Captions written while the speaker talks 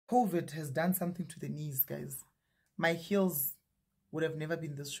COVID has done something to the knees, guys. My heels would have never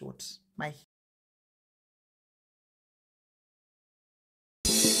been this short.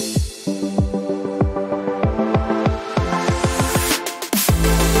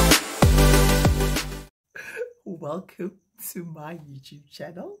 Welcome to my YouTube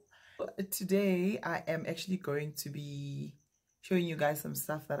channel. Today I am actually going to be showing you guys some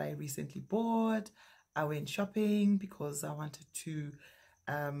stuff that I recently bought. I went shopping because I wanted to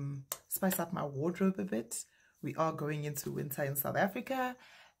spice up my wardrobe a bit. We are going into winter in South Africa,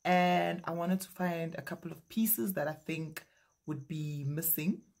 and I wanted to find a couple of pieces that I think would be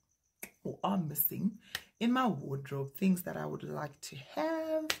missing or are missing in my wardrobe, things that I would like to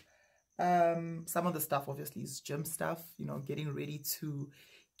have. Some of the stuff obviously is gym stuff, you know, getting ready to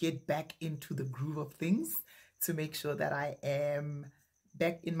get back into the groove of things to make sure that I am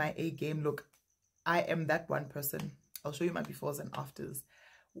back in my A game. Look, I am that one person. I'll show you my befores and afters.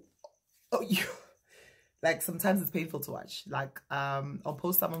 Oh, you like sometimes it's painful to watch. Like I'll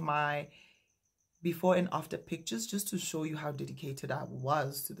post some of my before and after pictures just to show you how dedicated I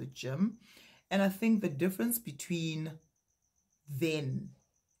was to the gym. And I think the difference between then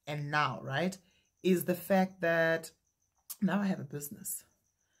and now, right, is the fact that now I have a business.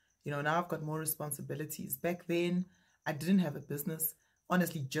 You know, now I've got more responsibilities. Back then, I didn't have a business.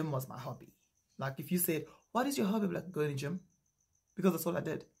 Honestly, gym was my hobby. Like if you said, what is your hobby? I'm like, going to the gym. Because that's all I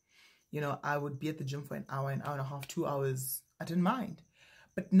did. You know, I would be at the gym for an hour and a half, 2 hours. I didn't mind.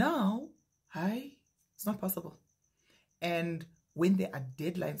 But now, it's not possible. And when there are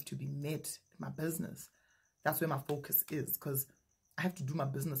deadlines to be met in my business, that's where my focus is. Because I have to do my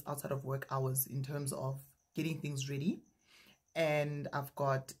business outside of work hours in terms of getting things ready. And I've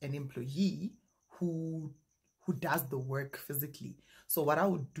got an employee who does the work physically. So what I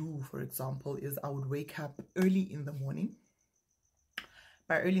would do, for example, is I would wake up early in the morning.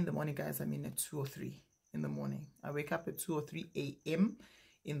 By early in the morning, guys, I mean at 2 or 3 in the morning. I wake up at 2 or 3 a.m.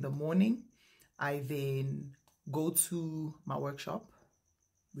 in the morning. I then go to my workshop,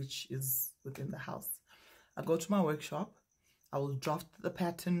 which is within the house. I go to my workshop. I will draft the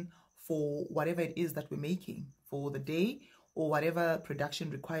pattern for whatever it is that we're making for the day, or whatever production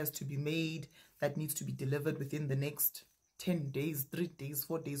requires to be made that needs to be delivered within the next 10 days, 3 days,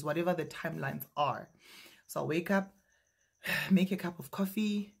 4 days, whatever the timelines are. So I'll wake up, make a cup of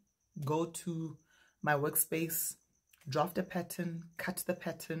coffee, go to my workspace, draft a pattern, cut the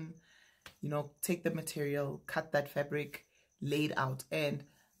pattern, you know, take the material, cut that fabric, lay it out. And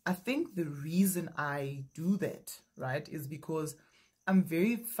I think the reason I do that, right, is because I'm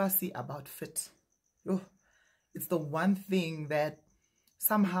very fussy about fit. Oh, it's the one thing that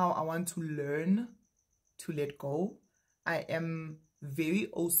somehow I want to learn to let go. I am very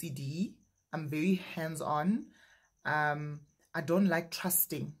OCD. I'm very hands-on. I don't like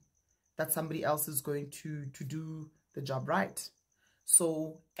trusting that somebody else is going to do the job right.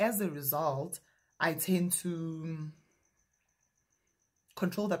 So as a result, I tend to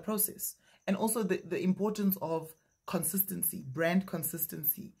control that process. And also the importance of consistency, brand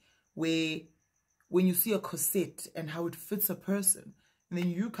consistency, where when you see a corset and how it fits a person, and then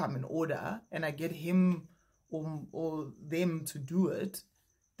you come and order and I get him or them to do it,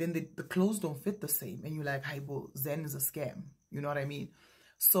 then the clothes don't fit the same. And you're like, hi, bo, Zen is a scam. You know what I mean?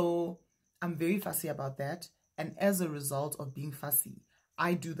 So I'm very fussy about that. And as a result of being fussy,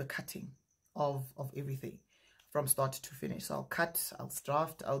 I do the cutting of everything from start to finish. So I'll cut, I'll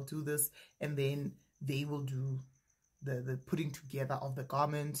draft, I'll do this, and then they will do the putting together of the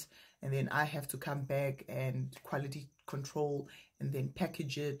garment, and then I have to come back and quality control and then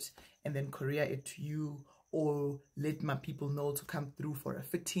package it and then courier it to you, or let my people know to come through for a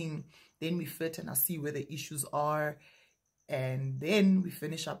fitting. Then we fit and I see where the issues are, and then we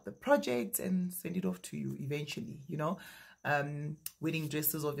finish up the project and send it off to you eventually, you know. Wedding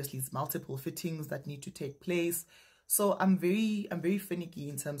dresses, obviously it's multiple fittings that need to take place. So I'm very finicky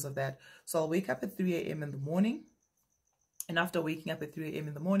in terms of that. So I'll wake up at 3 a.m. in the morning. And after waking up at 3 a.m.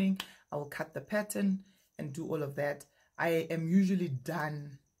 in the morning, I will cut the pattern and do all of that. I am usually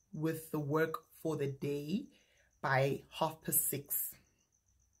done with the work for the day by 6:30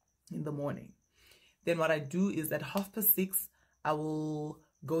 in the morning. Then what I do is at 6:30, I will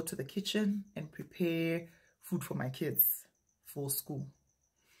go to the kitchen and prepare food for my kids for school.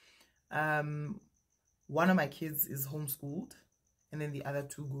 One of my kids is homeschooled, and then the other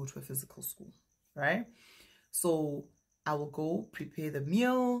 2 go to a physical school, right? So I will go prepare the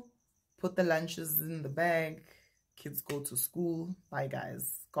meal, put the lunches in the bag, kids go to school, bye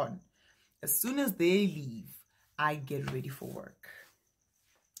guys, gone. As soon as they leave, I get ready for work.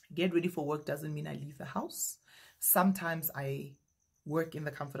 Get ready for work doesn't mean I leave the house. Sometimes I work in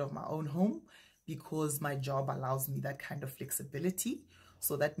the comfort of my own home because my job allows me that kind of flexibility.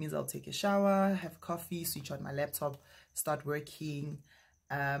 So that means I'll take a shower, have coffee, switch on my laptop, start working,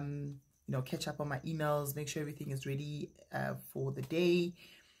 you know, catch up on my emails, make sure everything is ready for the day.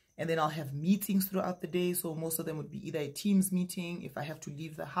 And then I'll have meetings throughout the day. So most of them would be either a Teams meeting. If I have to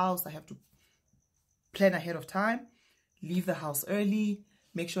leave the house, I have to plan ahead of time, leave the house early,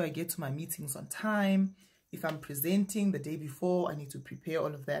 make sure I get to my meetings on time. If I'm presenting the day before, I need to prepare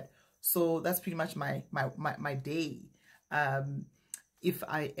all of that. So that's pretty much my day. If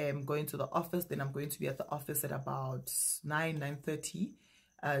I am going to the office, then I'm going to be at the office at about 9:30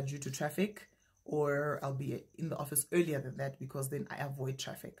 due to traffic, or I'll be in the office earlier than that because then I avoid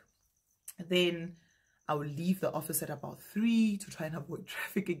traffic. Then I will leave the office at about 3 to try and avoid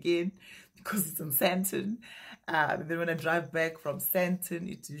traffic again because it's in Sandton. Then when I drive back from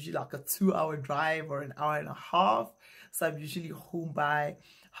Sandton, it's usually like a 2-hour drive or an hour and a half. So I'm usually home by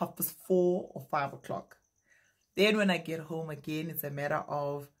 4:30 or 5 o'clock. Then when I get home again, it's a matter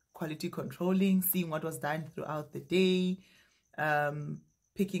of quality controlling, seeing what was done throughout the day,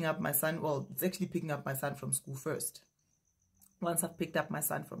 picking up my son. Well, it's actually picking up my son from school first. Once I've picked up my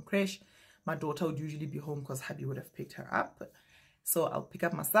son from creche, my daughter would usually be home because hubby would have picked her up. So I'll pick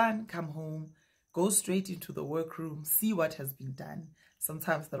up my son, come home, go straight into the workroom, see what has been done.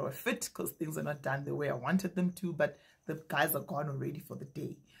 Sometimes they're not fit because things are not done the way I wanted them to, but the guys are gone already for the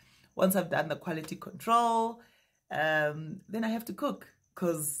day. Once I've done the quality control, then I have to cook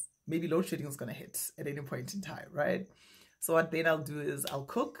because maybe load shedding is going to hit at any point in time, right? So what then I'll do is I'll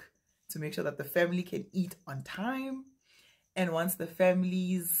cook to make sure that the family can eat on time. And once the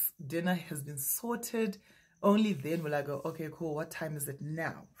family's dinner has been sorted, only then will I go, okay, cool, what time is it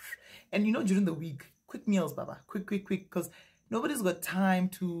now? And you know, during the week, quick meals, Baba, quick, because nobody's got time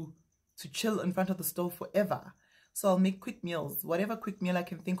to chill in front of the stove forever. So I'll make quick meals, whatever quick meal I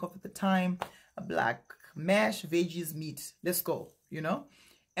can think of at the time, a black mash, veggies, meat, let's go, you know?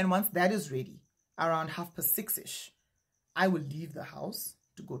 And once that is ready, around 6:30-ish, I will leave the house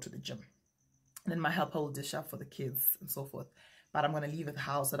to go to the gym. And then my helper will dish up for the kids and so forth. But I'm going to leave the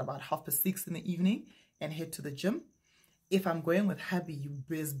house at about 6:30 in the evening and head to the gym. If I'm going with hubby, you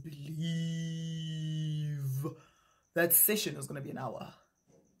best believe that session is going to be an hour.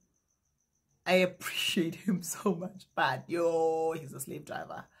 I appreciate him so much, but yo, he's a slave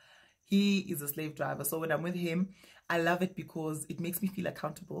driver. He is a slave driver. So when I'm with him, I love it because it makes me feel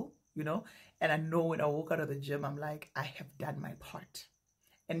accountable, you know? And I know when I walk out of the gym, I'm like, I have done my part.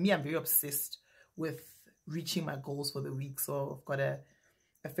 And me, I'm very obsessed with reaching my goals for the week. So I've got a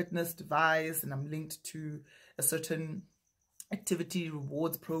fitness device and I'm linked to a certain activity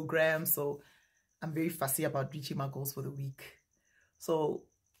rewards program. So I'm very fussy about reaching my goals for the week. So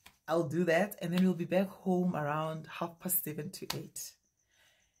I'll do that. And then we'll be back home around 7:30 to 8.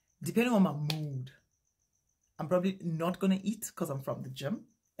 Depending on my mood, I'm probably not going to eat because I'm from the gym.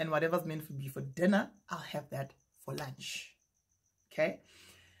 And whatever's meant to be for dinner, I'll have that for lunch. Okay?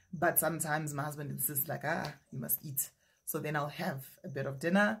 But sometimes my husband insists like, you must eat. So then I'll have a bit of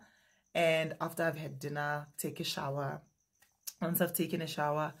dinner. And after I've had dinner, take a shower. Once I've taken a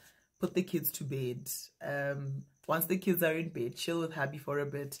shower, put the kids to bed. Once the kids are in bed, chill with hubby for a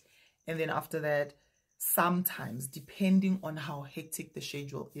bit. And then after that, sometimes, depending on how hectic the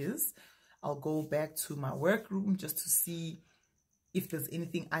schedule is, I'll go back to my workroom just to see if there's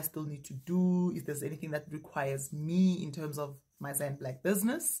anything I still need to do, if there's anything that requires me in terms of my Zan Black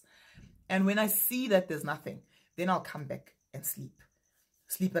business. And when I see that there's nothing, then I'll come back and sleep.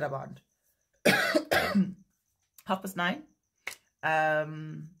 Sleep at about 9:30,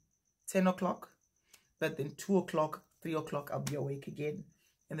 10 o'clock, but then 2 o'clock, 3 o'clock, I'll be awake again.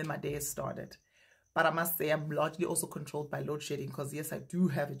 And then my day has started. But I must say I'm largely also controlled by load shedding because yes, I do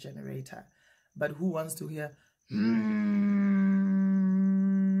have a generator. But who wants to hear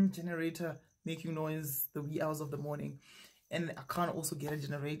generator making noise the wee hours of the morning? And I can't also get a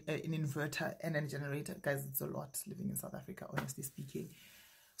generator, an inverter and a generator. Guys, it's a lot living in South Africa, honestly speaking.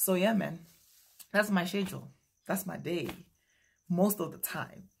 So yeah, man, that's my schedule. That's my day most of the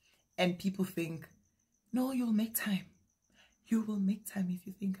time. And people think, no, you'll make time. You will make time if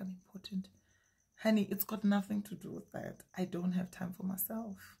you think I'm important. Honey, it's got nothing to do with that. I don't have time for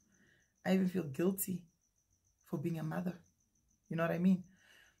myself. I even feel guilty for being a mother. You know what I mean?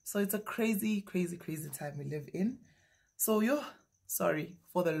 So it's a crazy, crazy, crazy time we live in. So sorry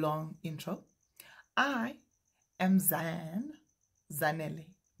for the long intro. I am Zanele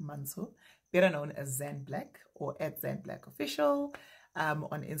Manso, better known as Zan Black or at Zan Black Official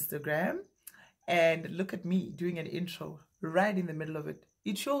on Instagram. And look at me doing an intro right in the middle of it.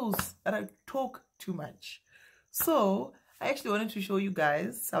 It shows that I talk too much. So I actually wanted to show you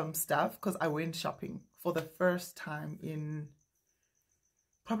guys some stuff because I went shopping for the first time in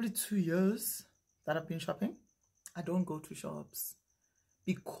probably 2 years that I've been shopping. I don't go to shops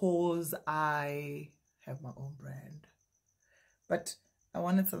because I have my own brand. But I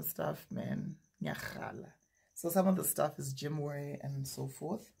wanted some stuff, man. Nyakhala. So some of the stuff is gym wear and so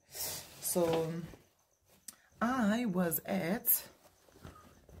forth. So I was at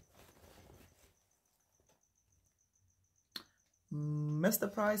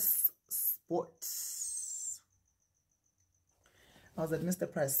Mr. Price Sports. I was at Mr.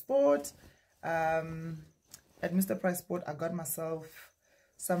 Price Sport. At Mr. Price Sport, I got myself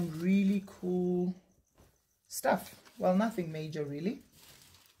some really cool stuff. Well, nothing major really.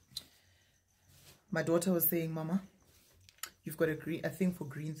 My daughter was saying, Mama, you've got a thing for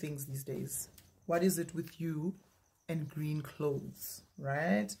green things these days. What is it with you and green clothes,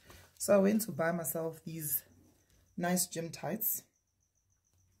 right? So I went to buy myself these nice gym tights.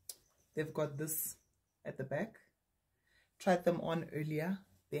 They've got this at the back. Tried them on earlier.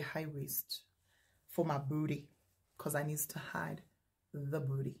 They're high waist for my booty because I need to hide the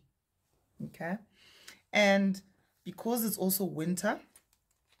booty. Okay. And because it's also winter,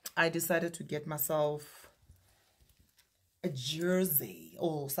 I decided to get myself a jersey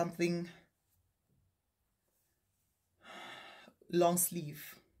or something long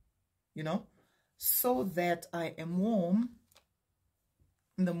sleeve, you know, so that I am warm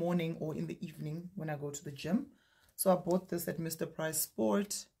in the morning or in the evening when I go to the gym. So I bought this at Mr. Price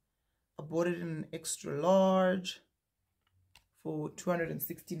Sport. I bought it in an extra large for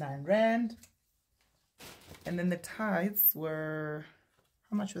 269 Rand. And then the tights were,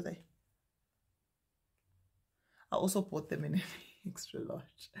 how much were they? I also bought them in an extra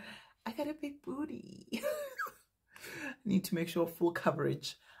large. I got a big booty. I need to make sure full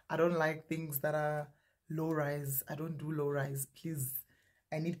coverage. I don't like things that are low rise. I don't do low rise, please.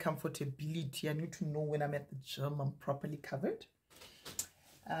 I need comfortability. I need to know when I'm at the gym I'm properly covered.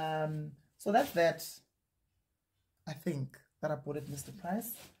 So that's that. I think that I bought at Mr.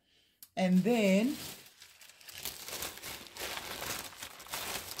 Price. And then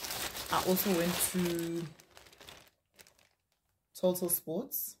I also went to Total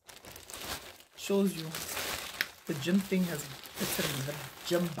Sports. Shows you the gym thing has bitten the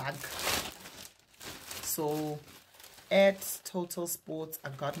gym bag. So at Total Sports, I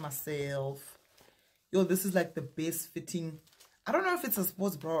got myself, yo, this is like the best fitting. I don't know if it's a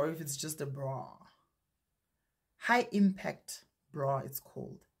sports bra or if it's just a bra. High impact bra, it's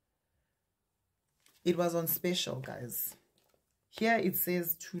called. It was on special, guys. Here it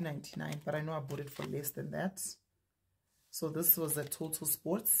says $2.99, but I know I bought it for less than that. So this was a Total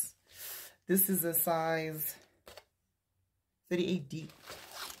Sports. This is a size 38D.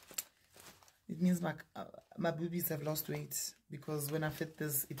 It means my boobies have lost weight because when I fit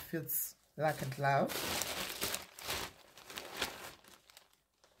this, it fits like a glove.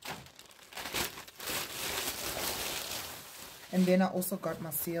 And then I also got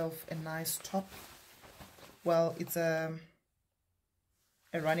myself a nice top. Well, it's a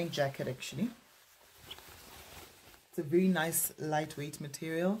running jacket actually. It's a very nice lightweight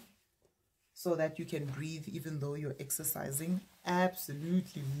material so that you can breathe even though you're exercising.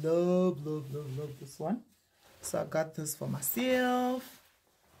 Absolutely love this one. So I got this for myself.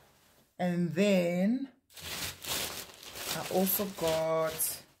 And then I also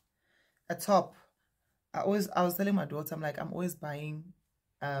got a top. I was telling my daughter, I'm like, I'm always buying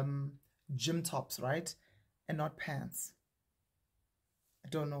gym tops, right? And not pants. I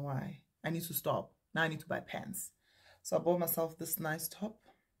don't know why. I need to stop. Now I need to buy pants. So I bought myself this nice top.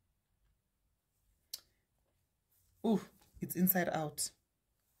 Ooh, it's inside out.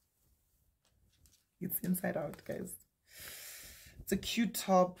 It's inside out, guys. It's a cute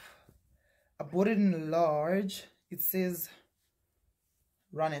top. I bought it in a large. It says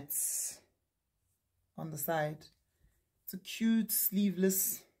Run It on the side. It's a cute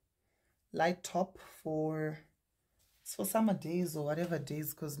sleeveless light top for summer days or whatever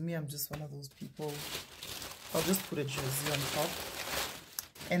days, because me, I'm just one of those people. I'll just put a jersey on top.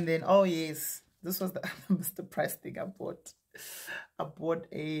 And then, oh yes, this was the Mr. Price thing I bought. I bought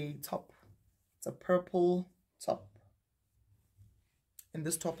a top. It's a purple top. And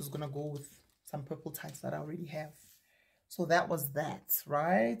this top is going to go with some purple tights that I already have. So that was that,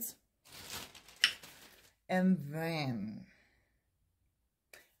 right? And then,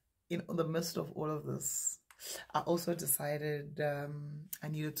 in the midst of all of this, I also decided I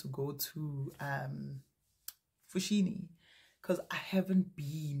needed to go to Fushini because I haven't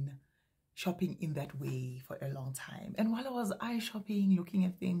been shopping in that way for a long time. And while I was eye shopping, looking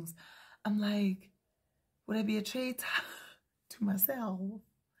at things, I'm like, would I be a traitor? to myself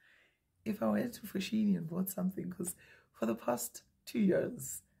if I went to Foschini and bought something, because for the past 2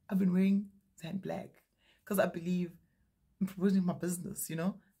 years I've been wearing Zan Black because I believe in promoting my business, you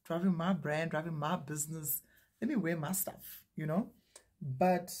know, driving my brand, driving my business. Let me wear my stuff, you know.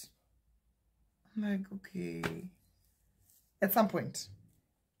 But I'm like, okay, at some point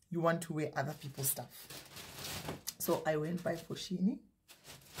you want to wear other people's stuff. So I went by Foschini.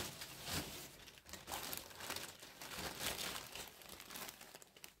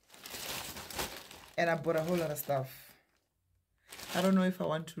 And I bought a whole lot of stuff. I don't know if I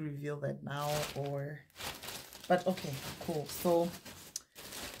want to reveal that now or... But okay, cool. So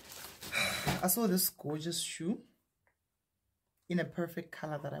I saw this gorgeous shoe in a perfect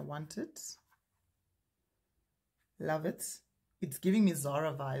color that I wanted. Love it. It's giving me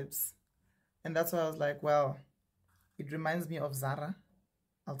Zara vibes. And that's why I was like, well, it reminds me of Zara.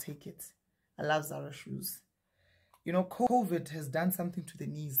 I'll take it. I love Zara shoes. You know, COVID has done something to the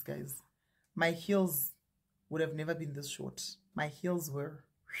knees, guys. My heels would have never been this short. My heels were...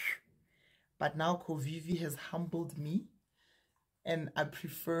 But now Covivi has humbled me. And I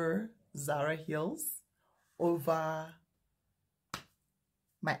prefer Zara heels over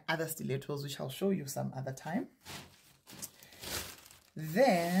my other stilettos, which I'll show you some other time.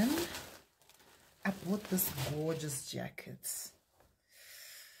 Then I bought this gorgeous jacket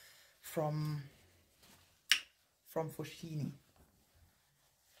from Foschini.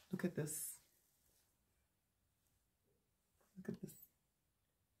 Look at this. Look at this.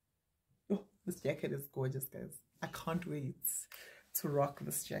 Oh, this jacket is gorgeous, guys. I can't wait to rock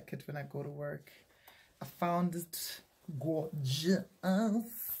this jacket when I go to work. I found it gorgeous.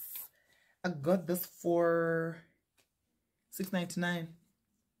 I got this for $6.99.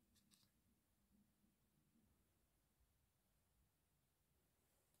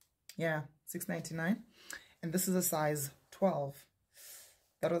 Yeah, $6.99. And this is a size 12.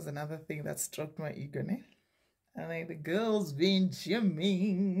 That was another thing that struck my ego, né? I'm like, the girl's been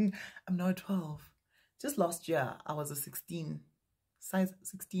gymming. I'm now 12. Just last year, I was a 16. Size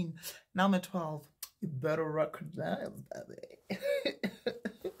 16. Now I'm a 12. You better recognize, baby.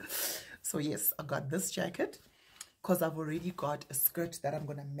 So yes, I got this jacket because I've already got a skirt that I'm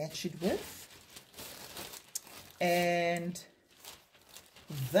going to match it with. And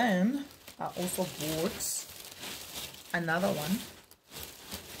then I also bought another one.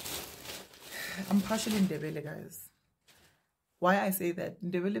 I'm partially Ndebele, guys. Why I say that,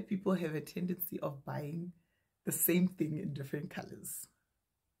 Ndebele people have a tendency of buying the same thing in different colors.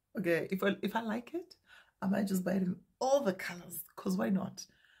 Okay, if I like it, I might just buy it in all the colors, because why not?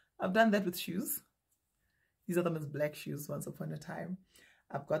 I've done that with shoes. These are them as black shoes once upon a time.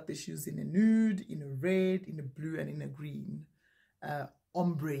 I've got the shoes in a nude, in a red, in a blue, and in a green.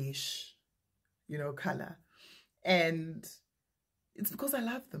 Ombre-ish, you know, color. And it's because I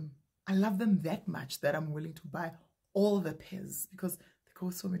love them. I love them that much that I'm willing to buy all the pairs because they go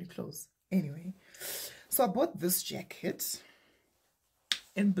with so many clothes. Anyway, so I bought this jacket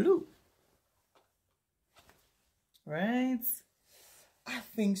in blue. Right? I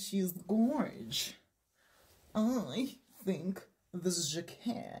think she's gorgeous. I think this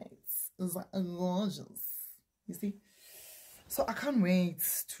jacket is gorgeous. You see? So I can't wait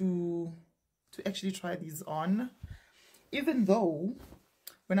to actually try these on. Even though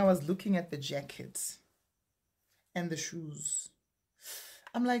when I was looking at the jacket and the shoes,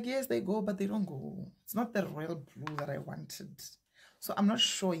 I'm like, yes, they go, but they don't go. It's not the royal blue that I wanted. So I'm not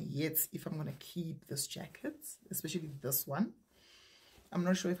sure yet if I'm going to keep this jacket, especially this one. I'm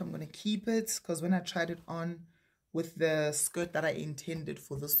not sure if I'm going to keep it because when I tried it on with the skirt that I intended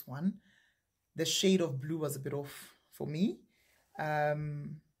for this one, the shade of blue was a bit off for me.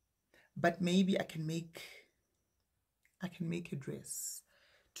 But maybe I can make a dress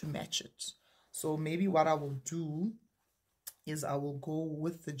to match it. So maybe what I will do is I will go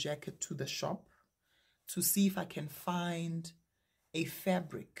with the jacket to the shop to see if I can find a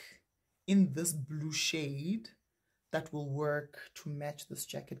fabric in this blue shade that will work to match this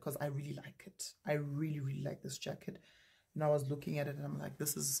jacket because I really like it. I really, really like this jacket. And I was looking at it and I'm like,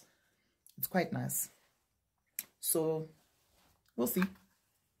 it's quite nice. So we'll see.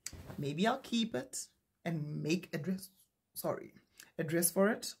 Maybe I'll keep it and make a dress for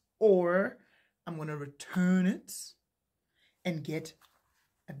it, or I'm gonna return it and get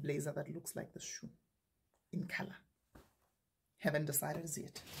a blazer that looks like the shoe in color. Haven't decided as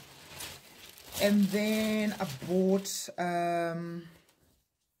yet. And then I bought a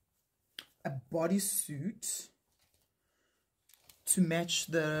bodysuit to match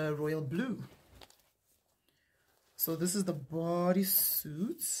the royal blue. So this is the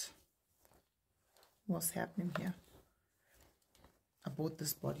bodysuit. What's happening here? I bought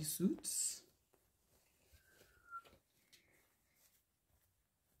this bodysuit.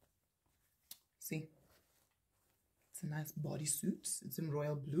 See, it's a nice bodysuit. It's in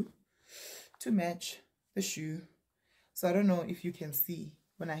royal blue to match the shoe. So I don't know if you can see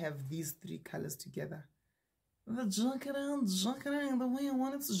when I have these three colors together. The jacket the way I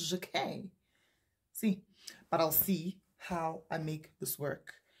want it to jacket. See, but I'll see how I make this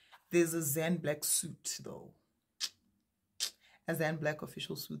work. There's a Zan Black suit though. A Zan Black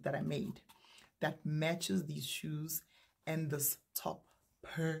official suit that I made that matches these shoes and this top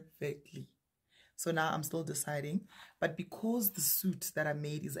perfectly. So now I'm still deciding, but because the suit that I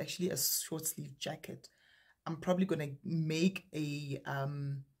made is actually a short sleeve jacket, I'm probably gonna make a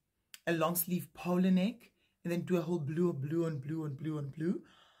long sleeve polo neck and then do a whole blue on blue on blue on blue on blue.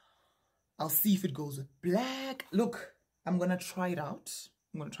 I'll see if it goes with black. Look, I'm gonna try it out.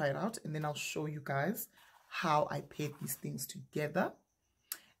 I'm gonna try it out and then I'll show you guys how I paired these things together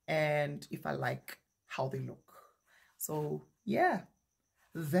and if I like how they look. So yeah,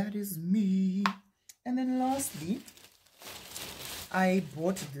 that is me. And then lastly, I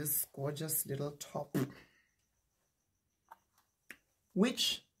bought this gorgeous little top,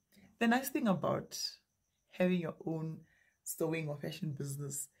 which the nice thing about having your own sewing or fashion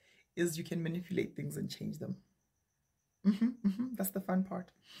business is you can manipulate things and change them. That's the fun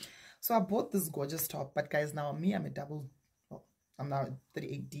part. So I bought this gorgeous top, but guys, now I'm now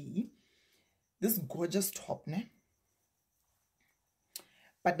 38D. This gorgeous top, ne?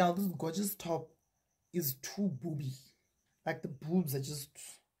 But now this gorgeous top is too booby. Like the boobs are just,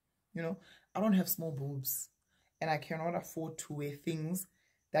 you know, I don't have small boobs and I cannot afford to wear things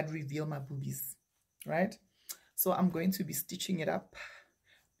that reveal my boobies, right? So I'm going to be stitching it up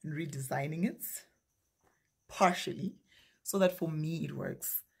and redesigning it partially so that for me it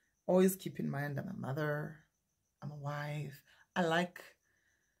works. Always keep in mind I'm a mother, I'm a wife. I like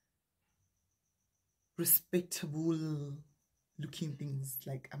respectable looking things.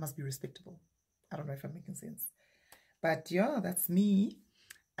 Like I must be respectable. I don't know if I'm making sense. But yeah, that's me.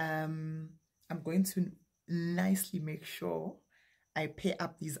 I'm going to nicely make sure I pair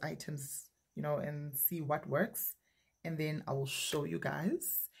up these items, you know, and see what works. And then I will show you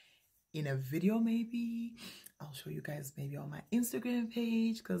guys in a video maybe. I'll show you guys maybe on my Instagram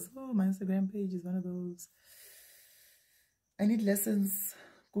page because, oh, my Instagram page is one of those. I need lessons,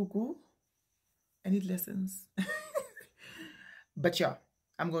 Google. I need lessons. But yeah,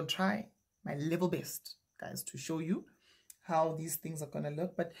 I'm going to try my level best, guys, to show you how these things are going to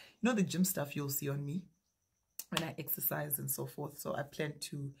look. But you know the gym stuff you'll see on me when I exercise and so forth. So I plan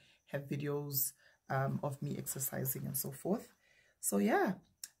to have videos of me exercising and so forth. So yeah,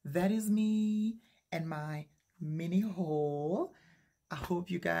 that is me and my mini haul. I hope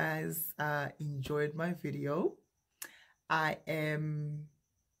you guys enjoyed my video. I am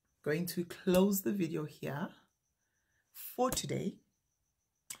going to close the video here for today.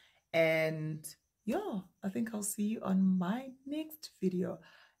 And yeah, I think I'll see you on my next video.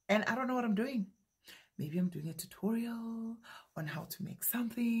 And I don't know what I'm doing. Maybe I'm doing a tutorial on how to make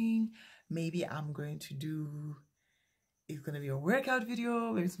something. Maybe I'm going to do, it's going to be a workout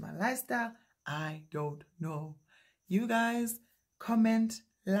video. Maybe it's my lifestyle. I don't know. You guys comment,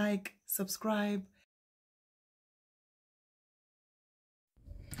 like, subscribe.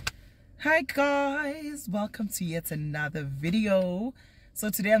 Hi guys, welcome to yet another video. So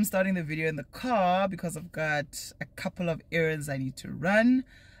today I'm starting the video in the car because I've got a couple of errands I need to run.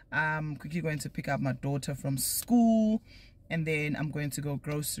 I'm quickly going to pick up my daughter from school and then I'm going to go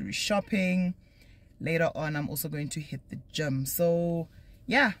grocery shopping. Later on I'm also going to hit the gym. So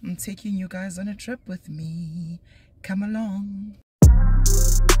yeah, I'm taking you guys on a trip with me. Come along.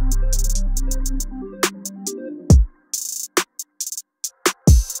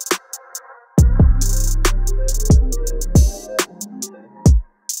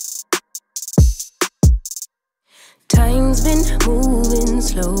 Time's been moving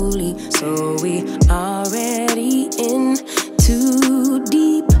slowly, so we already in too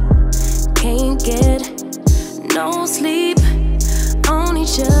deep. Can't get no sleep on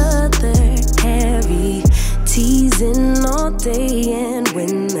each other, heavy teasing all day. And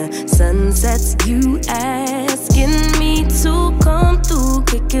when the sun sets, you asking me to come through,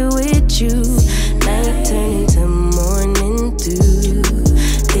 kick it with you. Night turning to morning dew,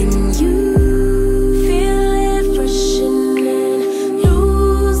 then you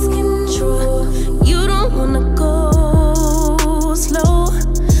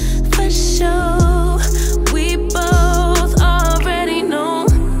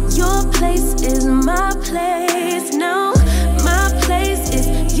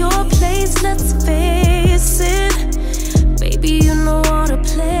let's face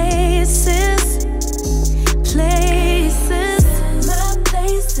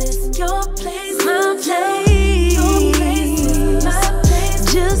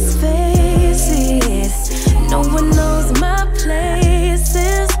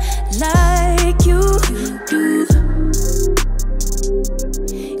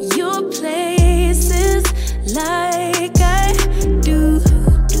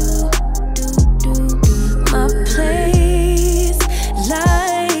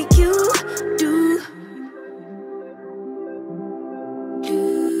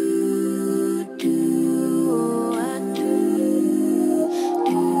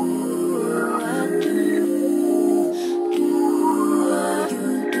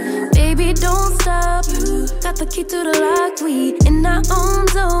baby, don't stop. Got the key to the lock, we in our own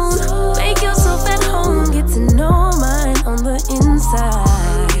zone. Make yourself at home, get to know mine on the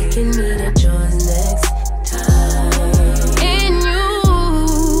inside. Can meet at yours next time. And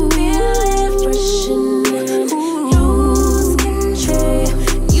you feel it freshening, lose control.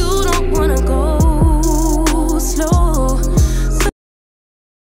 You don't wanna go slow.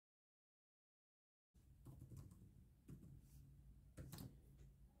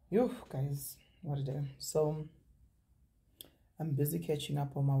 Yo, guys, what a day. So I'm busy catching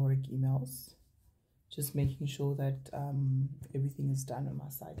up on my work emails, just making sure that everything is done on my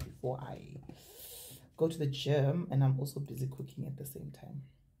side before I go to the gym, and I'm also busy cooking at the same time.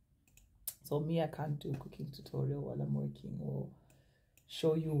 So me, I can't do a cooking tutorial while I'm working or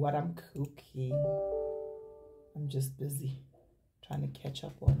show you what I'm cooking. I'm just busy trying to catch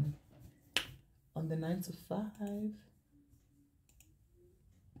up on the 9 to 5.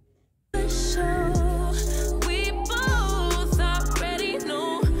 We both already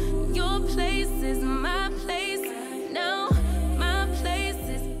know your place is my place. Now my place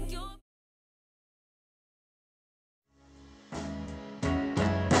is your.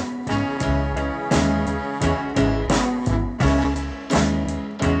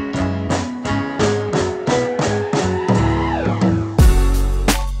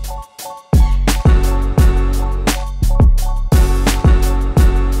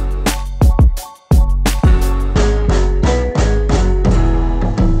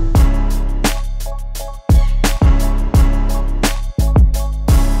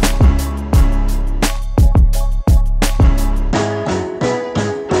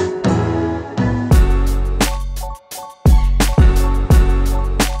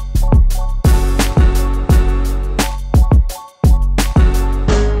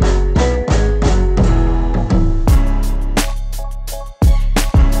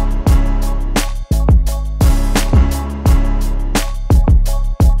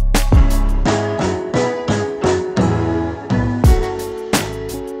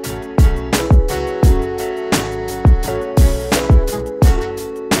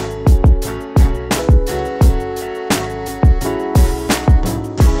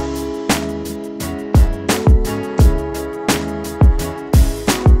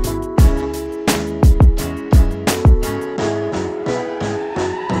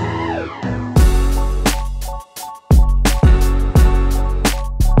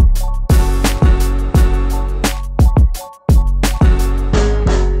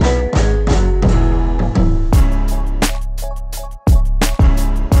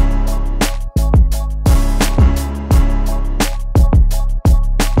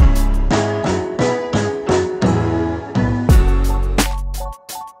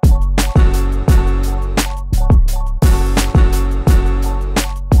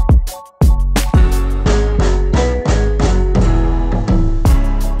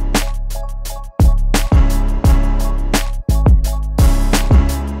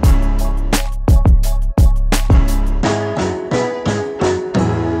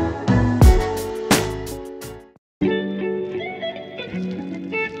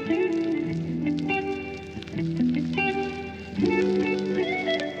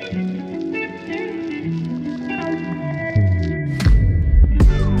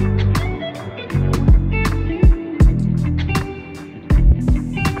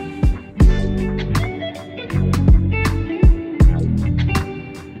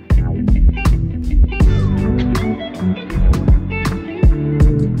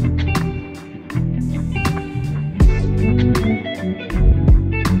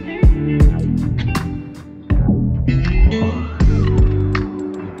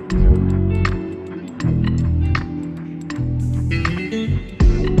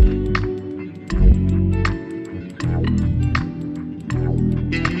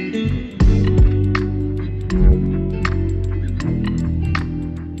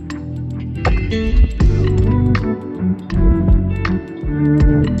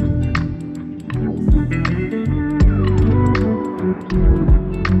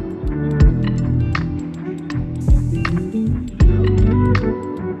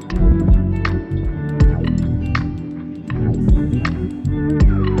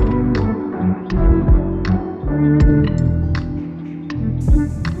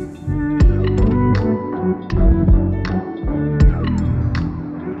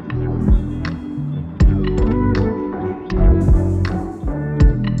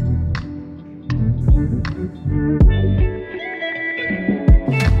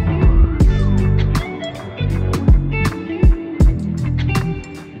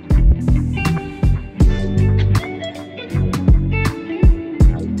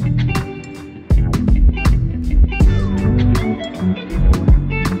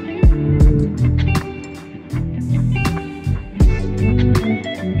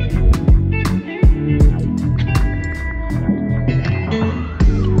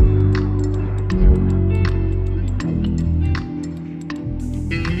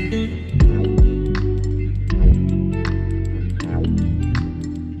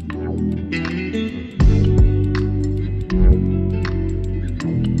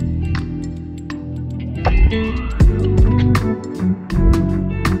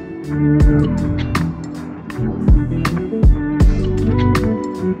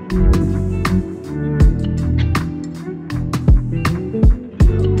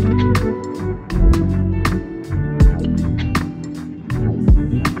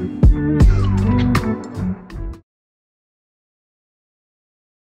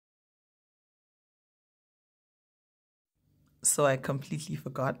 so I completely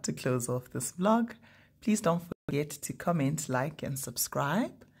forgot to close off this vlog. Please don't forget to comment, like, and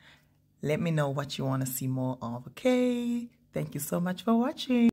subscribe. Let me know what you want to see more of, okay? Thank you so much for watching.